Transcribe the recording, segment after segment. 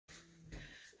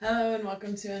Hello and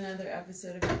welcome to another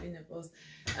episode of Happy Nipples.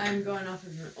 I'm going off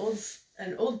of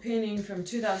an old painting from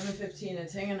 2015.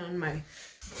 It's hanging on my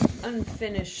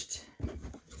unfinished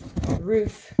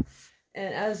roof,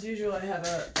 and as usual I have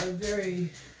a very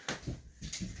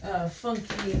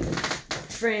funky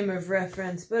frame of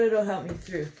reference, but it'll help me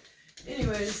through.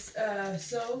 Anyways,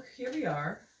 so here we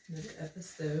are, another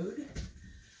episode,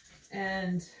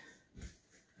 and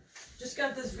just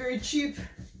got this very cheap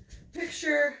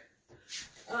picture.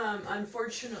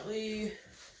 Unfortunately,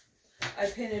 I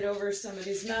painted over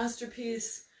somebody's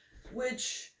masterpiece,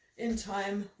 which in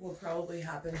time will probably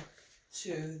happen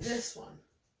to this one.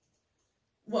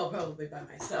 Well, probably by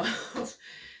myself,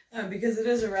 because it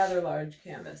is a rather large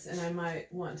canvas, and I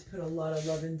might want to put a lot of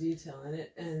love and detail in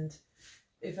it. And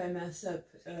if I mess up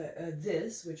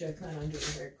this, which I plan on doing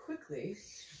very quickly,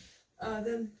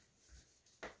 then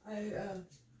I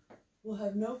will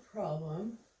have no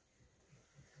problem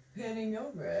painting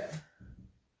over it.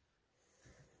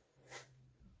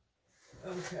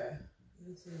 Okay,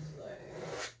 this is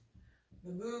like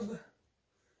the boob,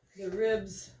 the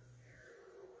ribs,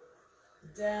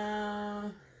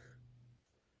 down,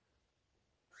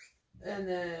 and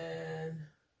then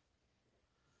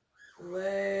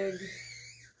leg.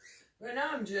 Right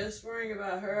now I'm just worrying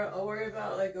about her. I'll worry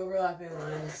about like overlapping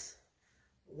lines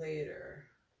later.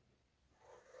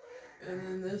 And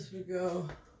then this would go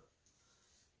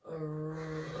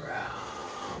around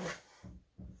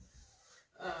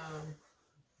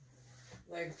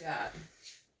like that,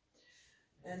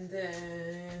 and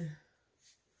then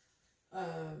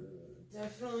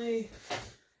definitely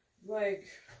like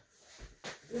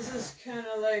this is kind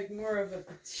of like more of a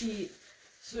petite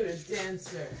sort of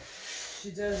dancer. She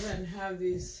doesn't have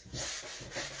these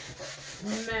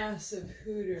massive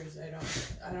hooters, I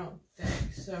don't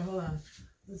think. So hold on,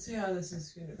 let's see how this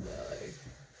is gonna be like.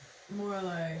 More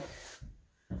like,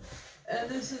 and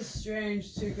this is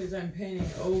strange too because I'm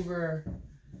painting over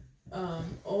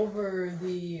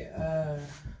the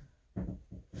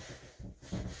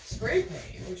spray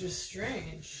paint, which is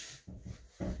strange.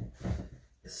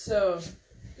 So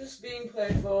just being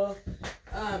playful,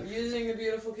 using a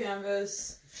beautiful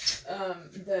canvas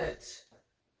that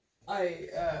I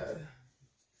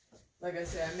like I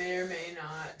say, I may or may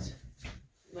not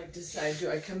like decide, do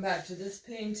I come back to this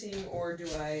painting or do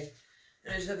I,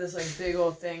 and I just have this like big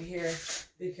old thing here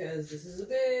because this is a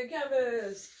big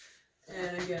canvas.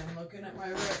 And again, I'm looking at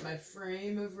my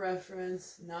frame of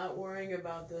reference, not worrying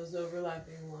about those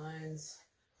overlapping lines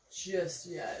just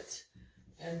yet.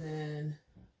 And then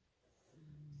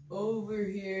over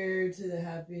here to the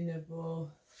happy nipple,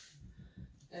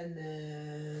 and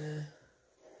then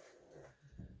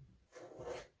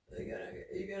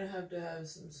you're gonna have to have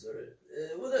some sort of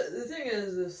well, the thing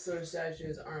is, this sort of statue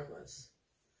is armless,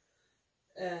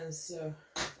 and so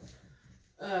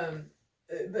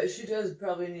but she does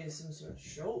probably need some sort of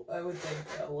shoulder, I would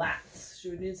think, lats. She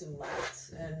would need some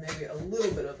lats and maybe a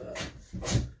little bit of a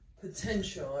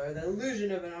potential or the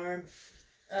illusion of an arm.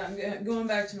 I'm going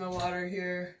back to my water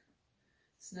here.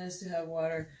 It's nice to have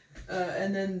water,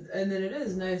 and then it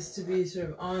is nice to be sort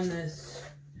of on this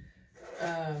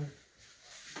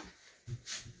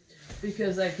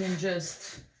because I can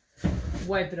just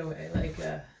wipe it away like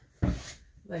a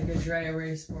dry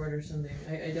erase board or something.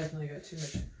 I definitely got too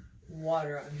much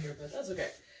water on here, but that's okay.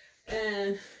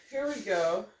 And here we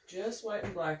go, just white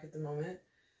and black at the moment.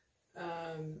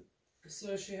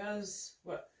 So she has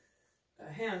what,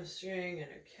 a hamstring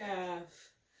and a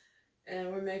calf,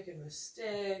 and we're making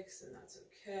mistakes, and that's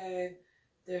okay.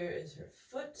 There is her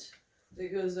foot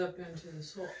that goes up into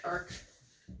this whole arc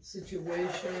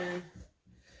situation,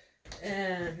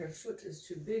 and her foot is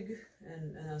too big,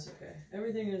 and that's okay.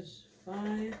 Everything is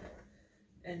fine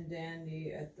and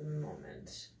dandy at the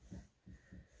moment.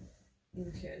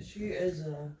 Okay, she is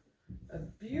a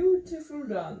beautiful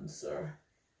dancer.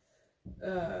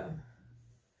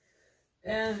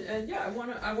 And yeah,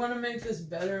 I wanna make this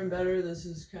better and better. This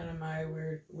is kind of my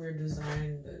weird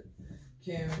design that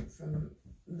came from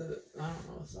the, I don't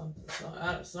know, something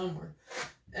out of somewhere.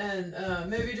 And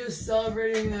maybe just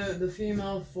celebrating the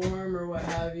female form or what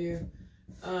have you.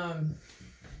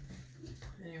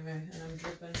 Anyway, and I'm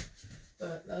dripping,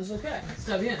 but that's okay.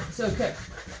 Está bien. It's okay.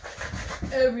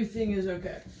 Everything is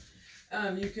okay.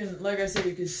 You can, like I said,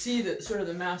 you can see the sort of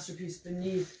the masterpiece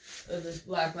beneath this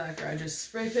black lacquer. I just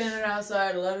spray painted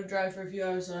outside, let it dry for a few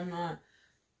hours so I'm not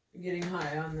getting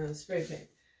high on the spray paint.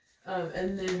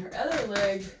 And then her other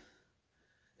leg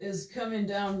is coming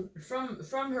down from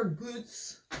her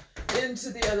glutes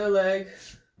into the other leg,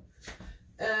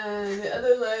 and the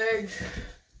other leg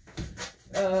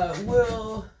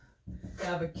will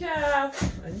have a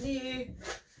calf, a knee,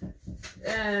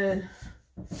 And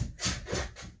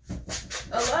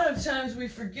a lot of times we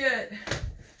forget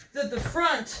that the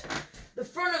front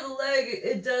of the leg,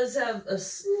 it does have a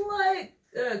slight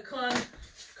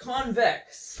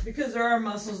convex, because there are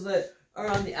muscles that are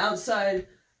on the outside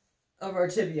of our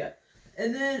tibia.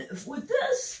 And then with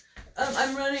this,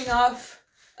 I'm running off.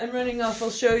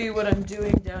 I'll show you what I'm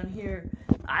doing down here.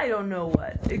 I don't know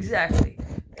what exactly,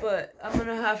 but I'm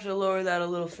gonna have to lower that a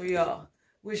little for y'all,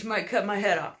 which might cut my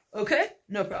head off. Okay,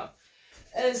 no problem.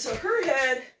 And so her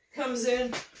head comes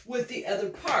in with the other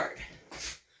part.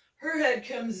 Her head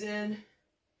comes in,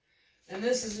 and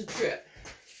this is a trip.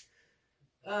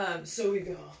 So we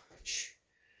go.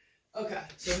 Okay,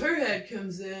 so her head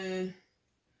comes in.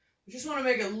 We just want to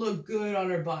make it look good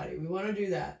on her body. We want to do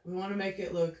that. We want to make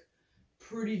it look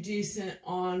pretty decent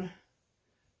on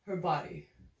her body.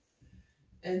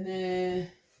 And then,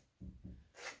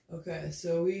 okay,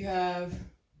 so we have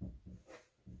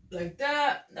like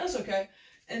that. That's okay.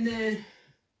 And then,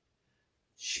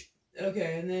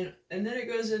 okay, and then it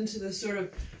goes into this sort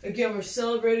of, again, we're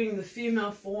celebrating the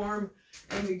female form,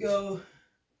 and we go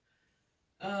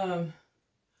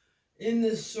in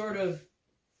this sort of,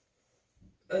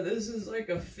 this is like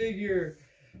a figure,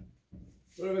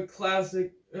 sort of a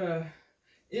classic,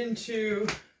 into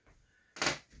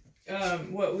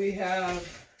what we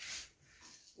have,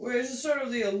 where it's just sort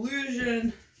of the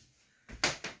illusion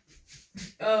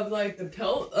of like the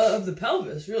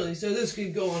pelvis, really. So this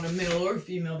could go on a male or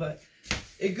female, but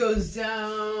it goes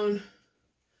down.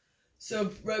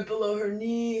 So right below her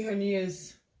knee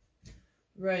is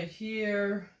right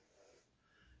here.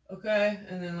 Okay,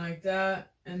 and then like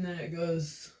that, and then it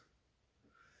goes,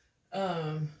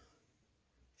 and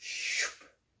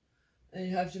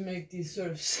you have to make these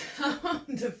sort of sound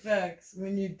effects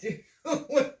when you do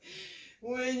it.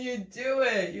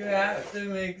 You have to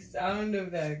make sound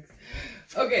effects.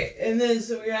 Okay, and then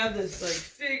so we have this like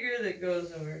figure that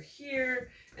goes over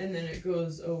here, and then it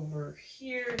goes over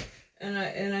here, and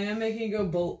I am making it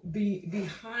go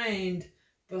behind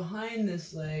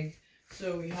this leg.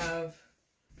 So we have,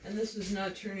 and this is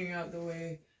not turning out the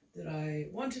way that I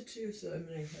wanted to, so I'm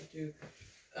gonna have to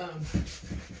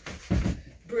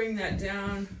bring that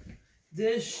down.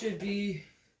 This should be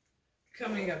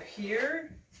coming up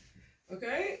here,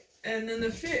 okay? And then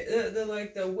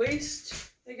the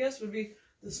waist, I guess, would be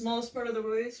the smallest part of the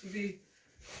waist would be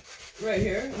right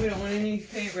here. We don't want any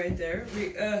paint right there.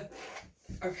 We are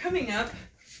coming up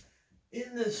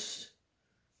in this,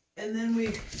 and then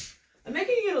I'm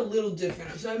making it a little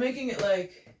different. So I'm making it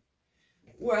like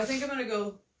where I think I'm gonna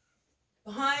go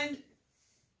behind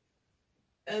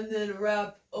and then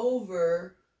wrap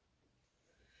over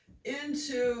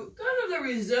into kind of the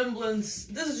resemblance.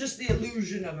 This is just the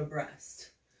illusion of a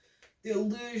breast, the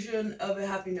illusion of a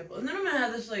happy nipple. And then I'm gonna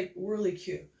have this like whirly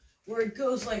cue where it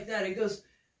goes like that. It goes,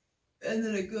 and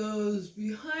then it goes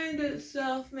behind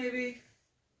itself, maybe,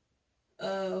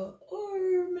 or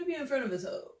maybe in front of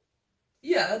itself.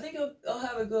 Yeah, I think I'll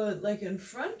have it go like in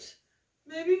front,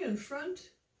 maybe in front.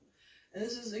 And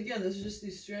this is just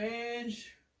these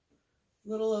strange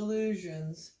little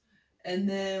illusions. And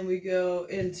then we go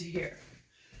into here.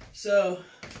 So,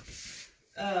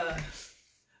 let's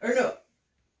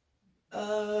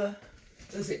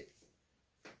see.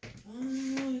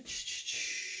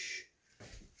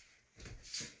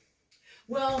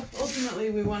 Well, ultimately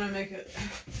we want to make it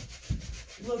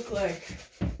look like,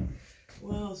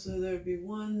 well, so there'd be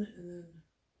one, and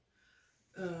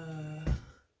then,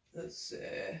 let's see.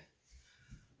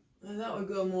 And that would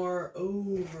go more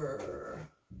over.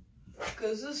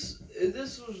 Because this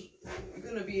was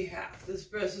going to be half. This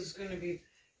breast is going to be,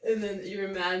 and then you're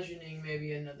imagining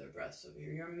maybe another breast over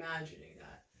here. You're imagining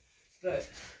that. But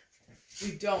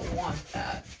we don't want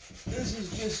that. This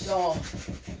is just all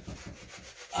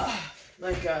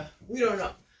we don't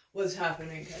know what's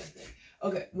happening kind of thing.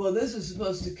 Okay, well, this is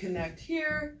supposed to connect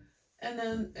here, and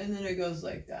then it goes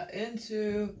like that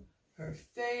into her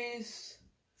face,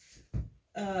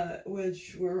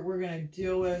 which we're going to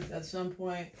deal with at some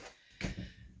point.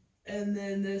 And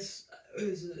then this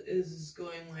is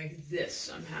going like this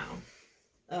somehow.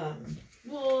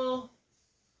 We'll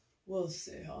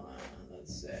see. Hold on.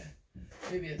 Let's see.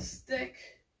 Maybe it's thick,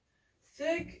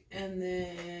 and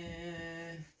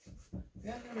then we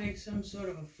have to make some sort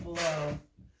of a flow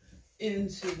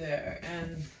into there.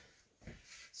 And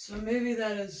so maybe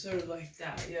that is sort of like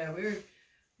that. Yeah,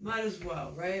 might as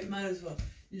well, right? Might as well.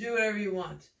 You do whatever you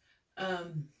want.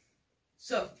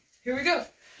 So here we go.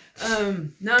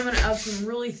 Now I'm going to add some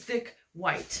really thick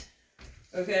white,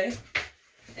 okay?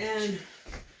 And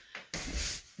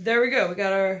there we go. We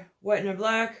got our white and our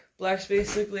black. Black's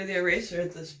basically the eraser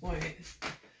at this point.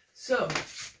 So,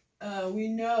 we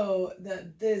know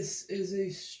that this is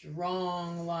a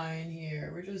strong line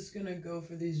here. We're just gonna go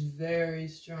for these very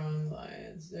strong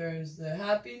lines. There's the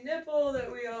happy nipple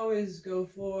that we always go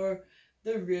for,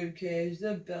 the rib cage,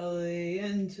 the belly,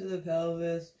 into the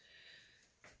pelvis,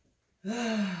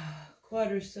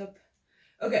 quadricep.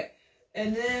 Okay,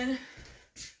 and then,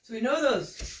 so we know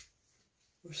those.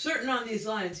 We're certain on these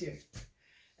lines here.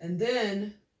 And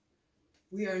then,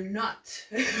 we are not,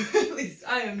 at least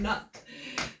I am not,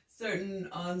 certain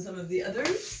on some of the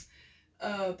others,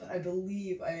 but I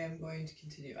believe I am going to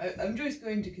continue. I'm just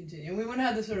going to continue. And we want to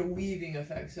have this sort of weaving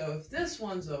effect. So if this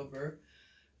one's over,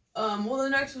 well, the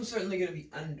next one's certainly going to be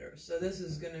under. So this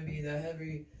is going to be the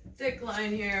heavy, thick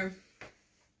line here.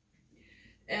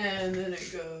 And then it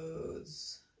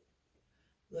goes,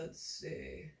 let's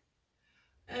see.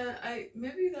 And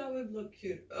maybe that would look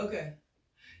cute. Okay.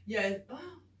 Yeah. Oh,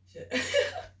 shit.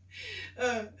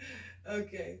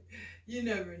 Okay. You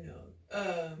never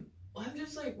know. I'm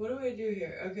just like, what do I do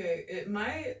here? Okay, it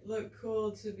might look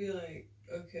cool to be like,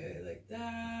 okay, like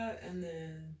that, and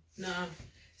then, nah.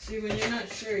 See, when you're not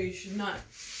sure, you should not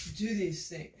do these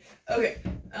things. Okay,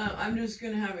 I'm just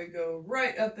gonna have it go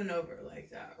right up and over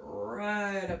like that.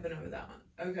 Right up and over that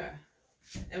one. Okay.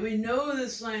 And we know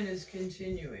this line is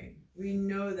continuing. We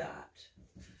know that.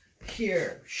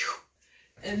 Here.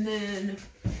 And then,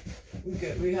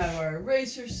 we have our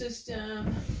eraser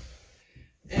system.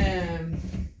 And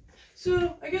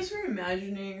so I guess we're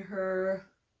imagining her,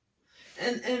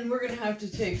 and we're gonna have to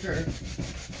take her,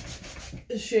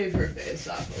 shave her face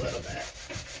off a little bit.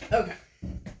 Okay.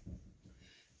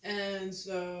 And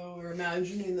so we're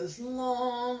imagining this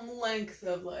long length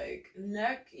of like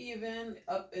neck even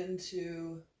up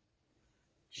into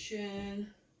chin.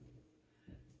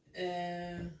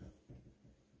 And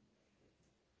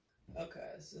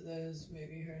okay, so there's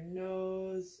maybe her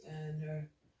nose and her.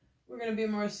 We're going to be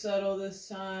more subtle this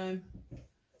time,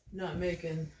 not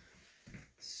making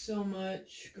so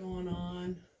much going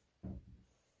on.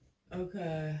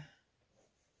 Okay.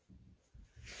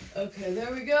 Okay,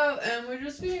 there we go. And we're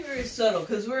just being very subtle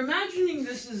because we're imagining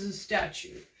this is a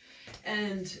statue.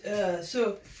 And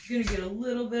so I'm going to get a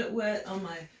little bit wet on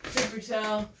my paper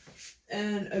towel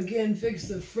and again fix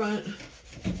the front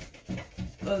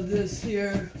of this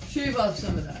here. Shave off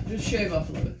some of that. Just shave off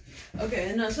a little bit. Okay,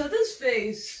 and now so this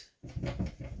face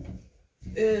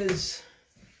is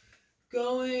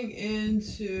going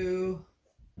into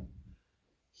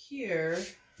here.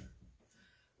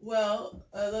 Well,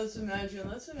 let's imagine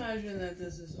that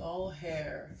this is all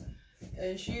hair,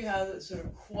 and she has it sort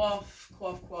of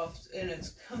coiffed, and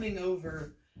it's coming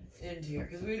over into here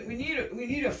because we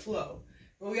need a flow,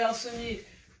 but we also need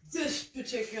this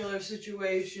particular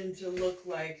situation to look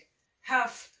like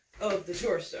half of the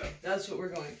torso. That's what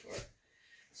we're going for.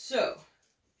 So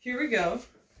here we go.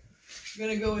 I'm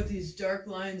gonna go with these dark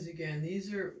lines again.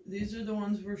 These are the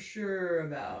ones we're sure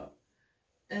about.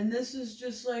 And this is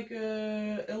just like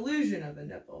a illusion of a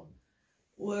nipple,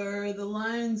 where the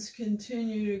lines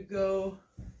continue to go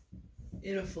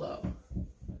in a flow.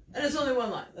 And it's only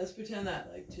one line. Let's pretend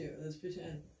that, like two. Let's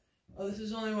pretend. Oh, this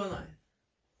is only one line.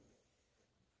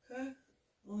 Okay?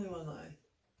 Only one line.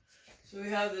 So we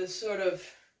have this sort of,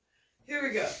 here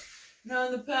we go. Now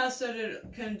in the past I did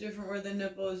it kind of different where the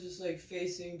nipple is just like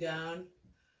facing down.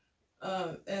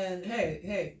 And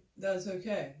hey, that's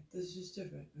okay. This is just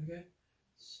different, okay?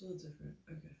 It's a little different,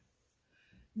 okay.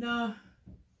 Now,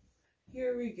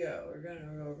 here we go. We're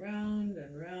gonna go round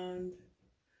and round.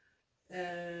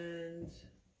 And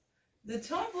the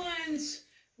top lines,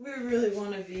 we really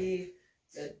want to be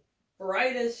the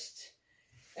brightest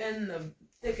and the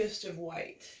thickest of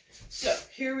white. So,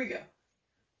 here we go.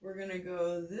 We're going to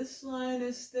go, this line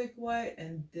is thick white,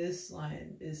 and this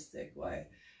line is thick white.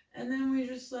 And then we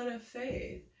just let it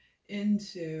fade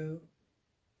into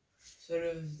sort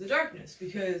of the darkness,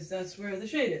 because that's where the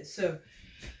shade is. So,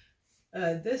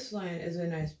 this line is a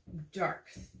nice dark,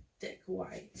 thick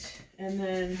white. And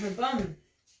then her bum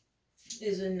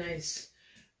is a nice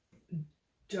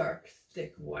dark,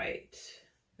 thick white.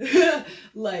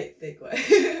 Light, thick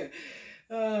white.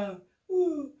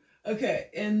 Okay,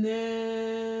 and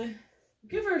then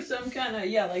give her some kind of,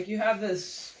 yeah, like you have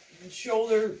this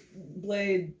shoulder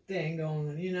blade thing going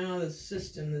on, you know, this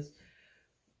system, this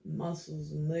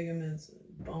muscles and ligaments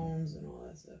and bones and all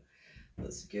that stuff.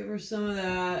 Let's give her some of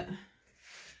that.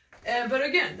 But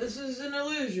again, this is an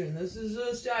illusion. This is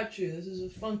a statue. This is a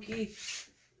funky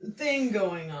thing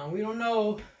going on. We don't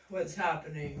know what's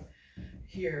happening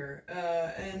here.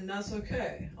 And that's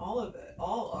okay. All of it,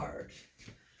 all art,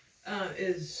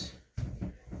 is,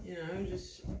 you know,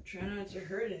 just try not to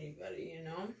hurt anybody, you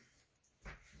know?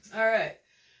 All right.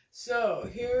 So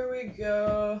here we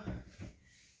go,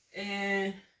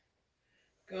 and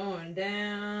going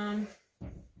down.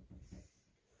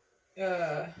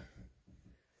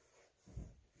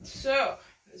 So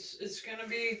it's gonna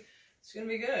be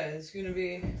good. It's gonna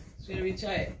be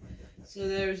tight. So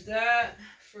there's that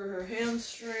for her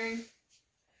hamstring.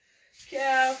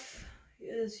 Calf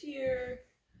is here.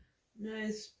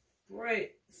 Nice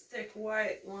bright thick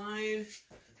white line.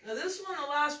 Now this one, the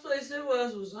last place it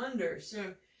was under,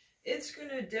 so it's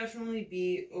gonna definitely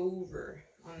be over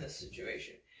on this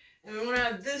situation. And we want to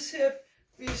have this hip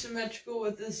be symmetrical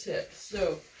with this hip.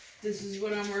 So this is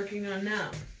what I'm working on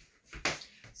now.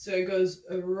 So it goes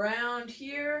around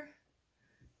here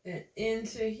and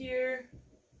into here.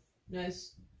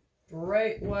 Nice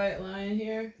bright white line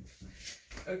here.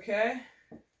 Okay.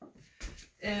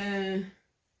 And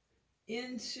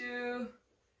into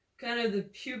kind of the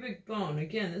pubic bone.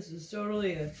 Again, this is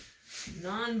totally a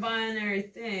non-binary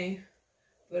thing,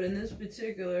 but in this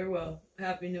particular, well,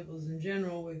 happy nipples in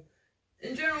general, we've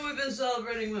been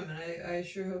celebrating women. I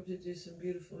sure hope to do some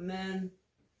beautiful men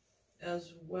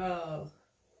as well.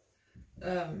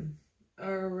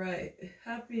 Alright,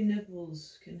 happy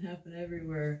nipples can happen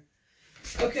everywhere.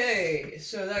 Okay,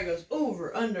 so that goes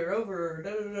over, under, over,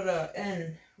 da da da da,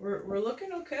 and we're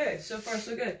looking okay. So far,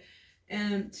 so good.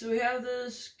 And so we have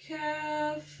this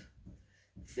calf,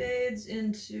 fades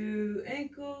into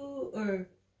ankle, or,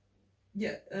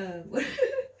 yeah,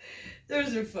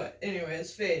 there's her foot. Anyway,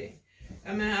 it's fading.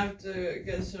 I'm gonna have to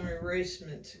get some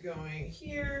erasement going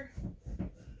here.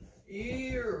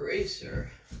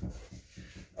 Eraser.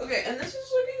 Okay, and this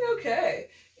is looking okay.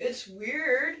 It's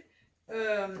weird,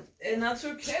 and that's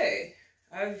okay.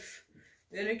 I've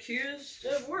been accused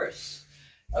of worse.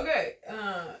 Okay,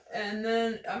 and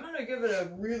then I'm gonna give it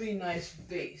a really nice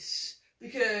base,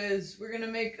 because we're gonna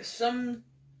make some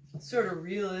sort of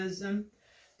realism.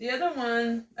 The other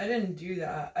one, I didn't do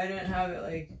that. I didn't have it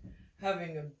like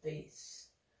having a base,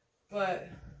 but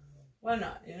why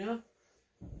not, you know?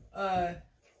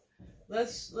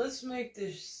 Let's make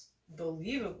this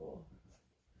believable,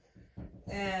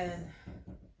 and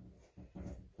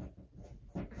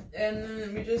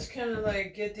then we just kind of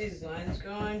like get these lines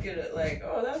going, get it like,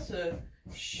 oh, that's a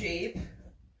shape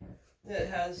that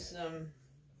has some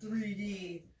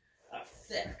 3D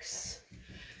effects,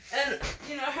 and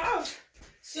you know, have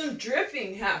some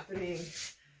dripping happening,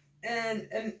 and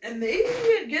maybe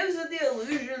it gives it the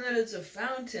illusion that it's a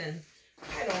fountain.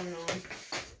 I don't know.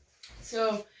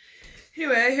 So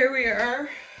anyway, here we are,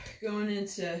 going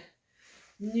into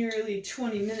nearly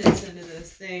 20 minutes into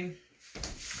this thing.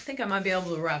 I think I might be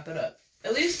able to wrap it up,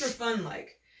 at least for fun,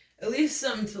 like, at least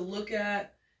something to look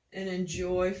at and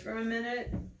enjoy for a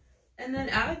minute, and then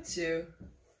add to.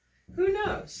 Who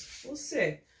knows? We'll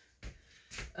see.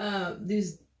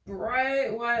 These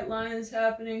bright white lines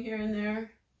happening here and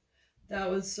there, that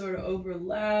would sort of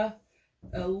overlap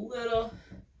a little.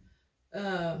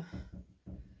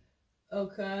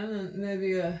 Okay, and then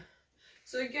maybe a.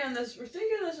 So again, we're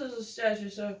thinking this as a statue,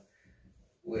 so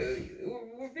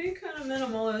we're being kind of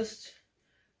minimalist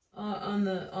on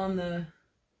the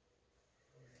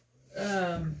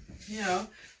you know,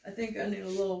 I think I need a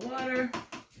little water,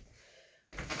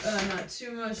 not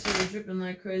too much so we're dripping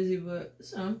like crazy, but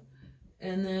some.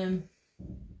 And then,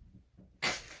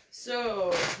 so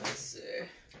let's see.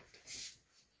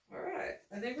 All right,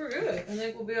 I think we're good. I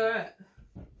think we'll be all right.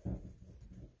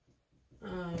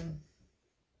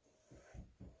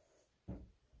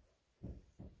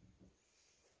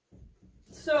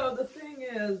 So the thing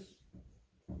is,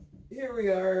 here we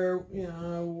are, you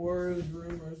know, wars,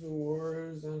 rumors of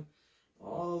wars, and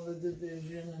all the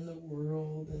division in the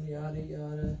world, and yada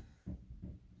yada.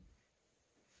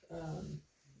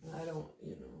 I don't,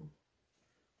 you know,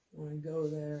 want to go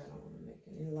there. I don't want to make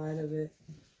any light of it.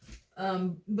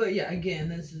 But yeah, again,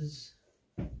 this is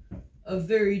a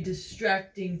very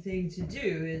distracting thing to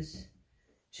do, is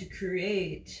to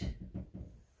create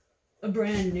a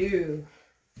brand new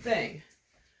thing.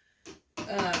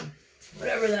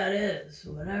 Whatever that is,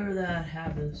 whatever that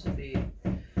happens to be,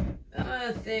 I'm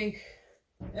gonna think,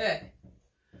 hey,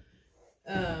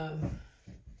 I'm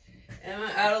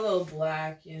gonna add a little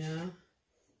black, you know.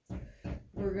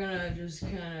 We're gonna just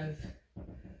kind of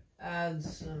add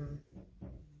some,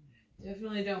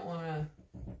 definitely don't want to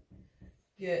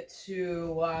get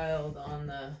too wild on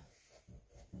the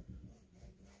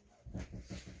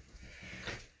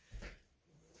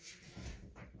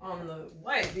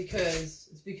white, because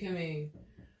it's becoming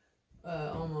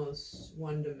almost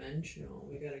one-dimensional.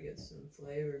 We gotta get some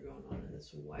flavor going on in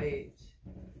this white,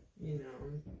 you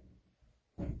know,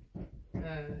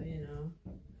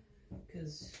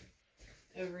 because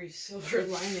every silver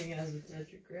lining has a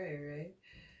touch of gray, right?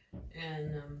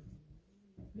 And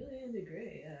really into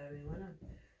gray. Yeah, I mean, why not?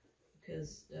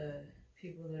 Because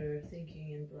people that are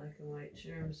thinking in black and white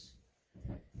terms,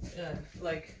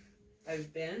 like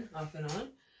I've been off and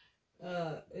on,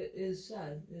 it is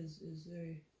sad. Is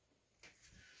very.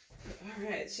 All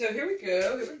right, so here we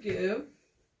go.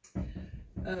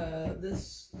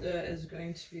 This is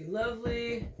going to be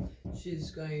lovely.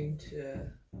 She's going to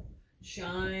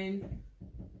shine,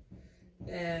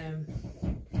 and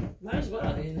might as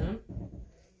well, you know.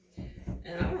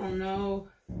 And I don't know,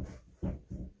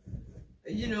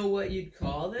 you know, what you'd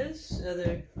call this,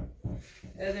 other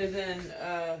than,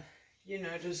 you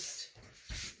know, just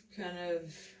kind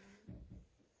of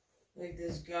like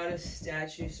this goddess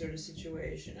statue sort of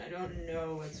situation. I don't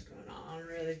know what's going on,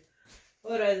 really.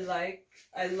 But I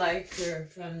liked her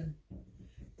from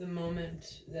the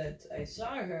moment that I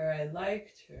saw her. I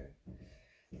liked her.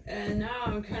 And now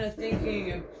I'm kind of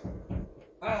thinking of,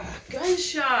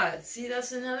 gunshots. See,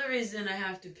 that's another reason I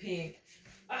have to paint.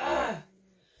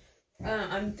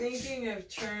 I'm thinking of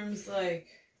terms like,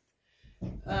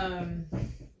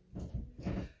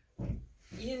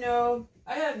 you know,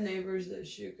 I have neighbors that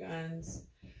shoot guns.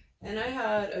 And I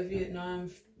had a Vietnam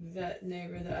vet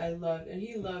neighbor that I loved, and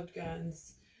he loved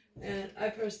guns. And I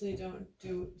personally don't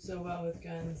do so well with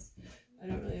guns. I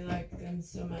don't really like them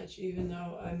so much, even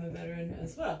though I'm a veteran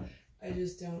as well. I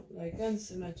just don't like guns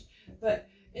so much. But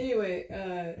anyway,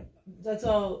 that's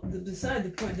all beside the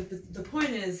point. The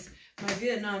point is, my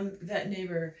Vietnam vet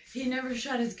neighbor, he never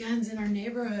shot his guns in our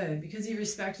neighborhood because he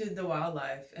respected the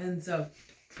wildlife. And so,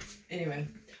 anyway,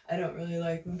 I don't really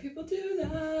like when people do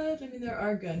that. I mean, there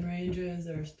are gun ranges,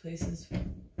 there's places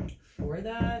for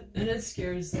that, and it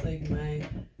scares like my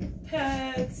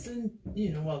pets and,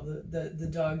 you know, well, the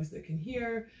dogs that can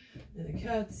hear and the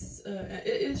cats.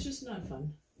 It's just not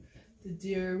fun. The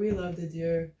deer, we love the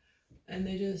deer, and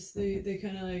they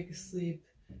kind of like sleep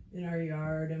in our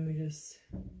yard, and we just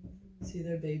see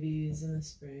their babies in the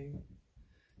spring.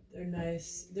 They're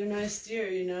nice deer,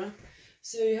 you know.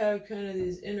 So you have kind of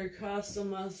these intercostal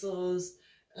muscles,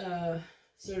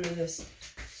 sort of this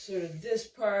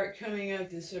part coming up,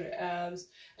 these sort of abs.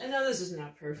 I know this is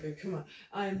not perfect. Come on,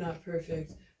 I'm not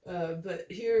perfect. But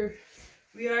here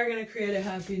we are going to create a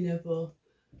happy nipple.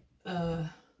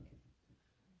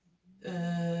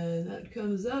 And that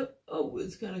comes up. Oh,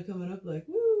 it's kind of coming up like,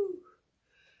 woo.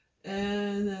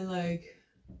 And then like,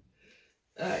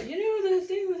 you know, the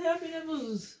thing with happy nipples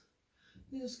is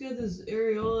you just get this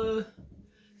areola.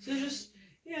 So just,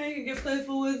 you know, you can get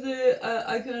playful with it.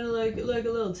 I kind of like a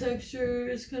little texture.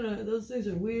 It's kind of, those things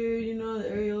are weird, you know, the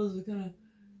areolas are kind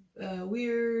of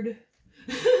weird.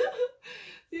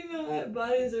 Female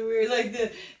bodies are weird. Like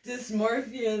the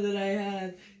dysmorphia that I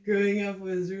had growing up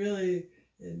was really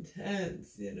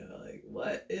intense, you know, like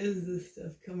what is this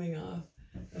stuff coming off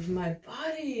of my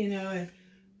body, you know, and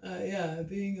yeah,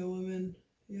 being a woman,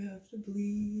 you have to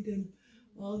bleed and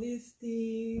all these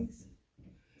things.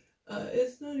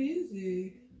 It's not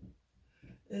easy.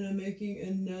 And I'm making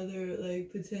another,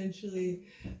 like, potentially,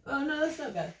 oh no, that's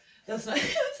not bad. That's not, it's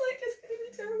like, it's gonna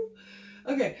be terrible.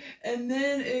 Okay, and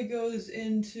then it goes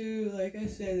into, like I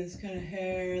said, this kind of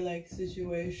hair-like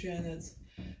situation that's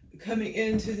coming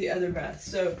into the other breast.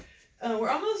 So, we're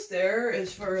almost there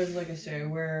as far as, like I say,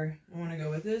 where I want to go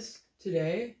with this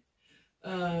today.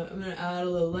 I'm gonna add a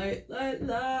little light,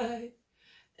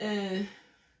 and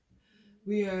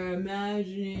we are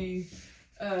imagining,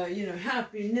 you know,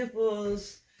 happy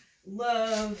nipples,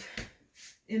 love,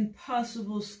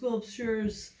 impossible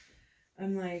sculptures.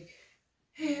 I'm like,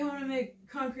 hey, I want to make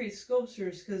concrete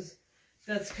sculptures because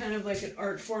that's kind of like an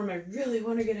art form I really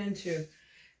want to get into.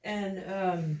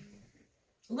 And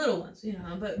little ones, you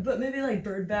know, but maybe like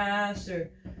bird baths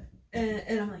and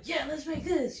I'm like, yeah, let's make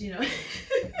this, you know.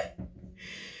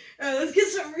 Let's get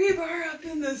some rebar up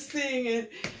in this thing. And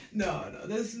no,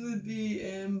 this would be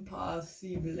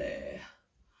impossible.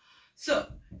 So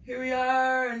here we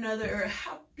are, another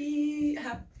happy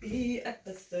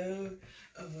episode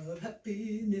of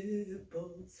Happy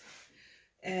Nipples,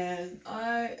 and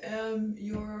I am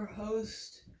your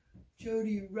host,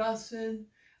 Jody Russell.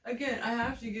 Again, I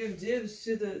have to give dibs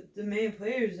to the main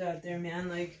players out there, man.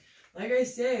 Like I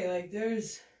say, like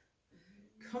there's,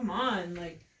 come on,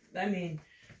 like, I mean,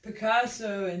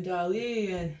 Picasso and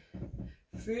Dali and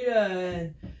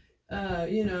Frida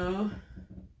and, you know,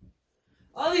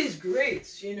 all these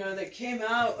greats, you know, that came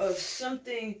out of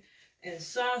something and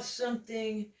saw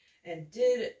something and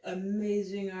did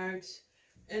amazing art.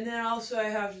 And then also I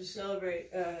have to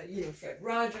celebrate, you know, Fred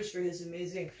Rogers for his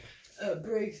amazing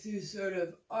breakthrough sort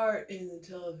of art in the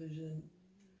television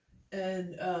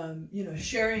and you know,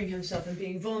 sharing himself and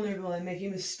being vulnerable and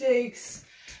making mistakes.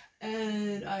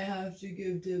 And I have to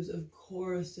give dibs, of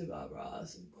course, to Bob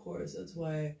Ross. Of course, that's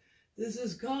why this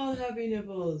is called Happy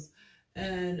Nipples.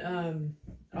 And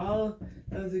all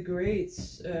of the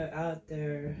greats out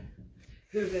there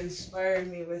who've inspired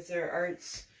me with their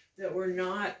arts that were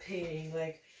not painting,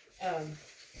 like,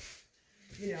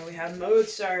 you know, we have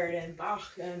Mozart and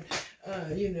Bach and,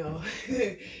 you know,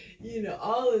 you know,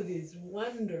 all of these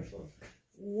wonderful,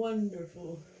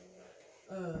 wonderful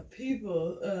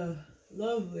people,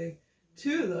 lovely,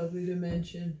 too lovely to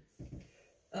mention,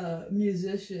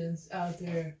 musicians out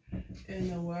there in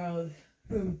the world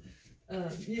whom,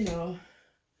 you know,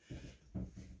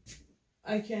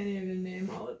 I can't even name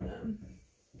all of them.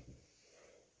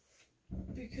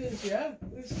 Because, yeah,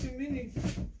 there's too many.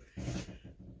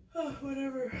 Oh,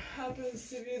 whatever happens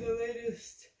to be the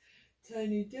latest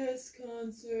Tiny Desk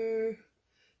concert.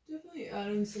 Definitely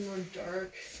add in some more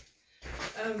dark.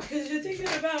 Because you're thinking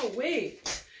about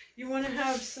weight. You want to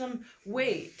have some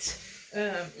weight,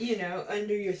 you know,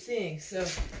 under your thing. So,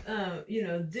 you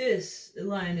know, this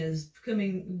line is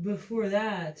coming before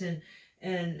that, and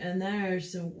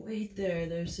there's some weight there.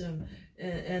 There's some,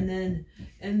 and then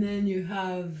you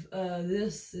have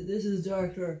this is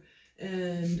darker,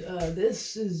 and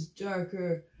this is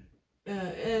darker,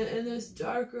 and this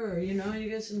darker. You know, you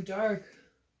get some dark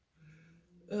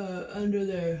under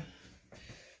there.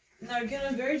 Now again,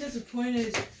 I'm very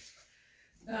disappointed.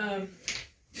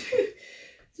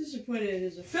 Disappointed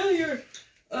is a failure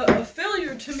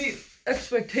to meet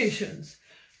expectations.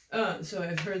 So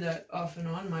I've heard that off and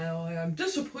on. I'm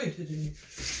disappointed in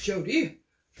Jody,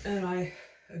 and I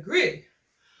agree.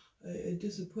 I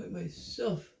disappoint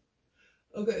myself.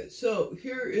 Okay, so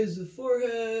here is the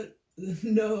forehead, the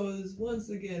nose. Once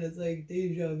again, it's like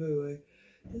deja vu.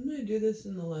 Didn't I do this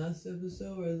in the last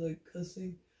episode where I was like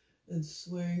cussing and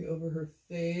swearing over her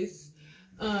face?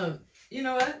 You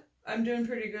know what? I'm doing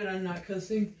pretty good on not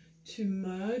cussing too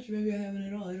much. Maybe I haven't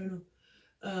at all. I don't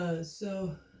know.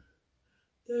 So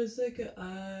there's like an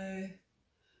eye,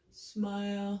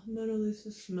 smile, Mona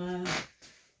Lisa smile.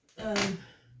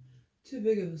 Too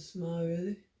big of a smile,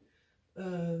 really.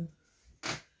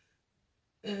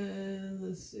 And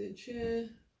let's see,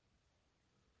 chin.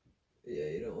 Yeah,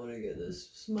 you don't want to get this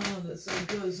smile that sort of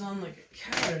goes on like a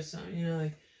cat or something, you know,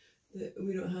 like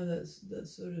we don't have that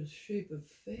sort of shape of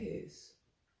face,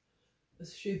 a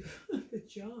shape of a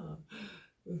jaw.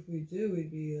 If we do,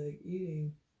 we'd be like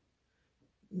eating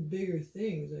bigger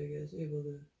things, I guess, able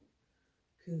to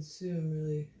consume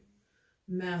really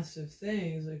massive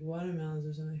things like watermelons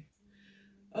or something.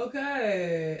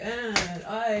 Okay, and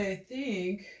I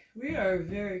think we are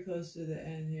very close to the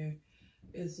end here.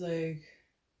 It's like,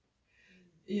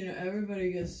 you know,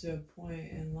 everybody gets to a point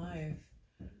in life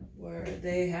where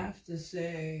they have to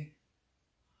say,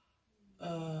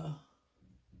 I'm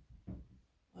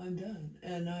done.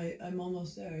 And I'm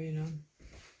almost there, you know.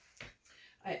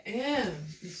 I am.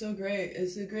 It's so great.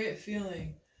 It's a great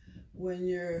feeling when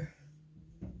you're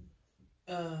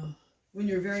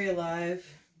very alive.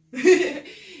 I'm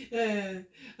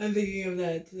thinking of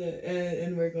that,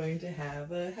 and we're going to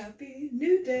have a happy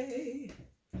new day.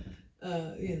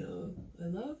 You know, I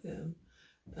love him.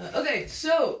 Okay,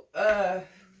 so,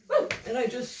 and I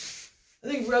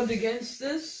think rubbed against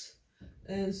this,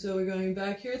 and so we're going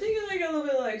back here. I think I got a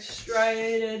little bit like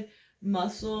striated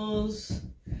muscles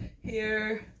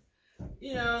here,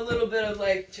 you know, a little bit of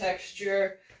like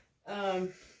texture. Now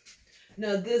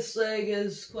this leg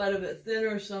is quite a bit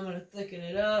thinner, so I'm going to thicken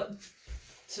it up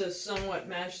to somewhat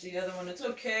match the other one. It's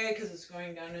okay because it's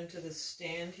going down into the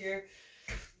stand here.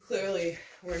 Clearly,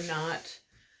 we're not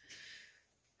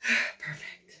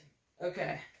perfect.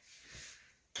 Okay.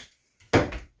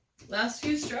 Last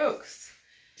few strokes,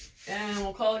 and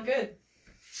we'll call it good.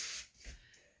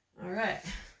 All right.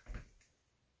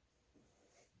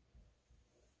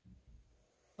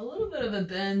 A little bit of a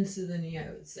bend to the knee,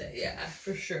 I would say. Yeah,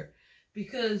 for sure.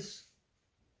 Because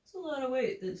it's a lot of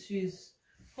weight that she's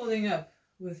holding up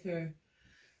with her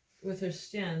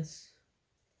stance.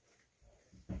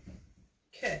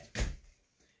 Okay.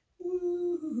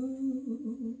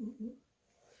 Woo-hoo-hoo.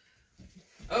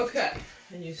 Okay.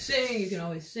 And you can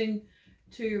always sing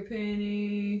to your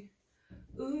painting.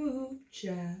 Ooh,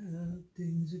 child,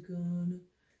 things are gonna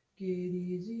get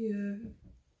easier.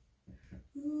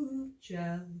 Ooh,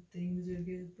 child, things will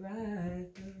get brighter.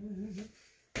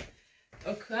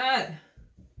 Okay.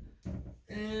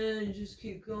 And just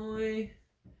keep going.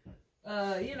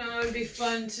 You know, it'd be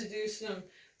fun to do some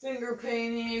finger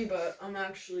painting, but I'm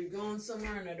actually going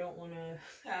somewhere and I don't want to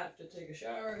have to take a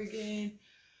shower again.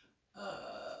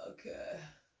 Okay.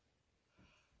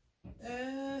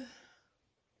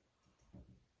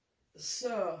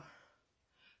 So,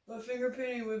 but finger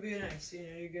painting would be nice, you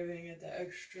know, you're giving it the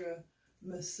extra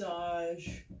massage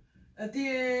at the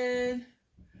end.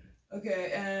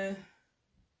 Okay, and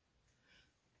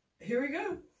here we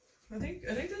go. I think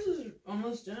this is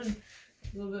almost done.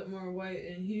 A little bit more white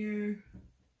in here.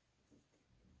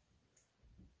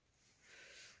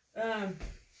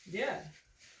 Yeah.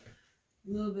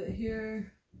 A little bit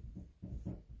here.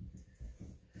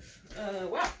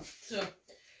 Wow. So,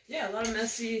 yeah, a lot of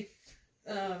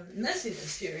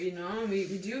messiness here, you know.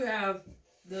 We do have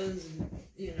those,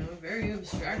 you know, very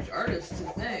abstract artists to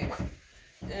thank.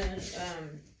 And,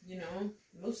 you know,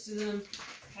 most of them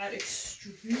had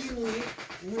extremely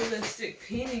realistic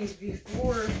paintings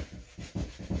before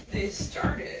they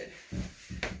started.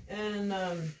 And,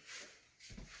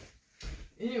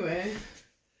 anyway,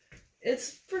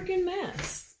 it's freaking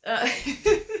mess.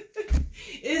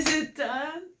 Is it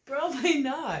done? Probably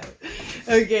not.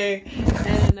 Okay,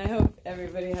 and I hope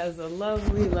everybody has a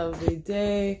lovely, lovely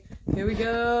day. Here we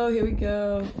go,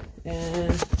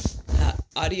 and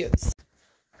adios.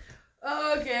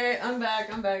 Okay, I'm back.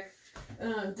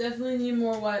 Definitely need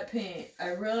more white paint. I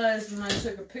realized when I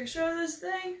took a picture of this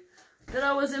thing that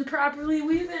I wasn't properly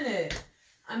weaving it.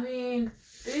 I mean,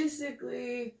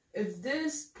 basically, if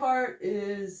this part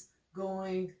is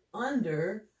going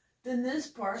under, then this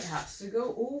part has to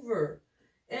go over.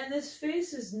 And this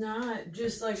face is not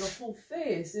just like a full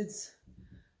face.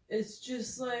 It's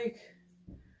just like,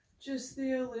 just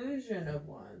the illusion of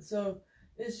one. So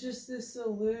it's just this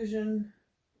illusion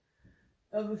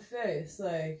of a face,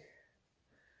 like,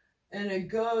 and it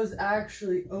goes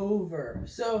actually over.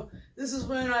 So this is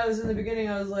when I was in the beginning,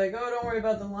 I was like, oh, don't worry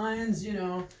about the lines, you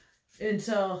know,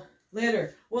 until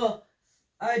later. Well,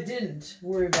 I didn't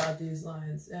worry about these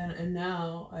lines, and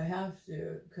now I have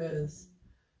to, because,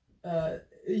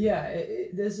 yeah,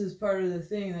 this is part of the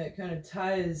thing that kind of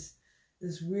ties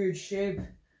this weird shape,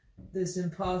 this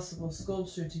impossible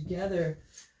sculpture together.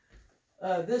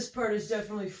 This part is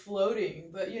definitely floating,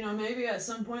 but, you know, maybe at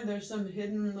some point there's some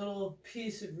hidden little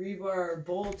piece of rebar or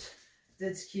bolt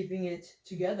that's keeping it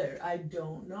together. I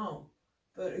don't know.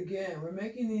 But again, we're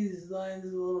making these lines a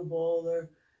little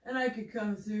bolder, and I could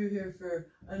come through here for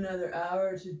another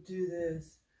hour to do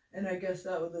this, and I guess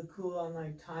that would look cool on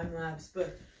like time lapse.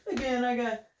 But again, I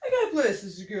got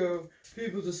places to go,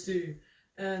 people to see,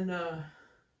 and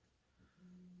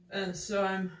so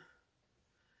I'm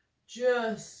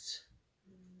just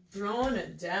throwing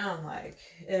it down, like,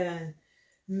 and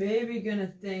maybe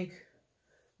gonna think,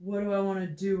 what do I want to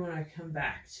do when I come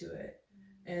back to it?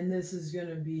 And this is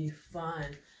gonna be fun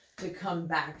to come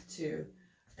back to.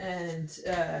 And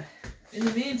in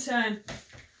the meantime,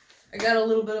 I got a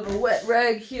little bit of a wet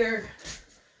rag here.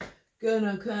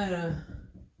 Gonna kind of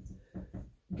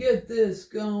get this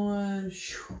going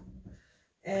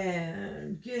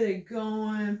and get it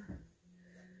going.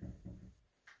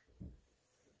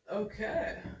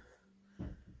 Okay.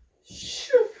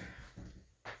 Shoop.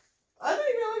 I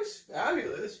think it looks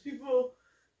fabulous. People,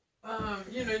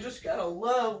 you know, just gotta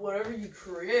love whatever you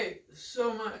create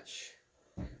so much.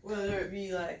 Whether it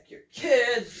be like your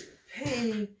kids, your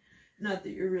painting, not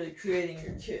that you're really creating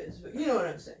your kids, but you know what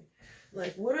I'm saying.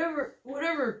 Like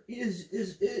whatever is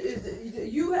that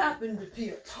you happen to be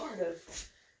a part of,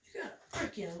 you gotta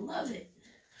freaking love it.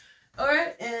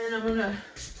 Alright, and I'm gonna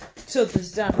tilt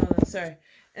this down on the sorry.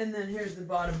 And then here's the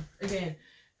bottom again.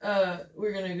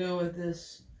 We're gonna go with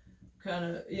this kind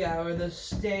of, yeah, or the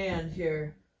stand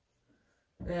here.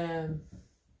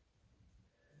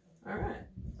 Alright.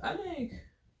 I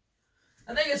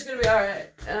think it's gonna be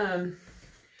alright.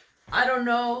 I don't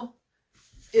know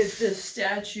if this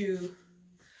statue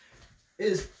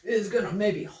is gonna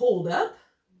maybe hold up.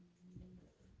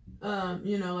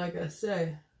 You know, like I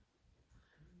say,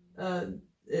 the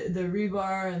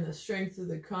rebar and the strength of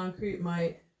the concrete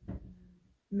might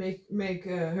make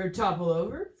her topple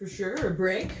over for sure, or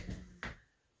break.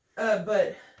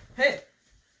 But hey,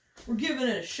 we're giving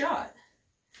it a shot.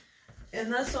 And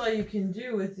that's all you can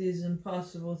do with these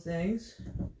impossible things,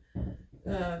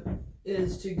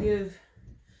 is to give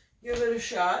it a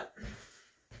shot.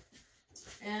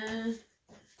 And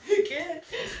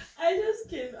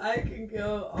I can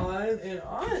go on and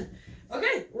on.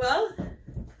 Okay, well,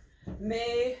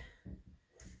 may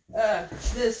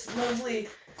this lovely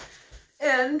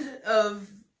end of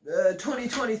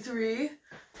 2023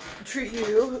 treat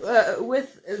you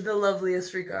with the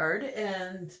loveliest regard,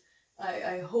 and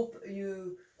I hope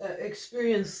you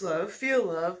experience love, feel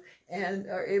love, and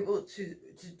are able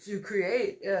to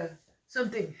create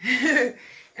something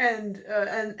and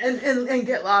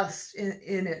get lost in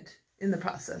it in the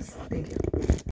process. Thank you.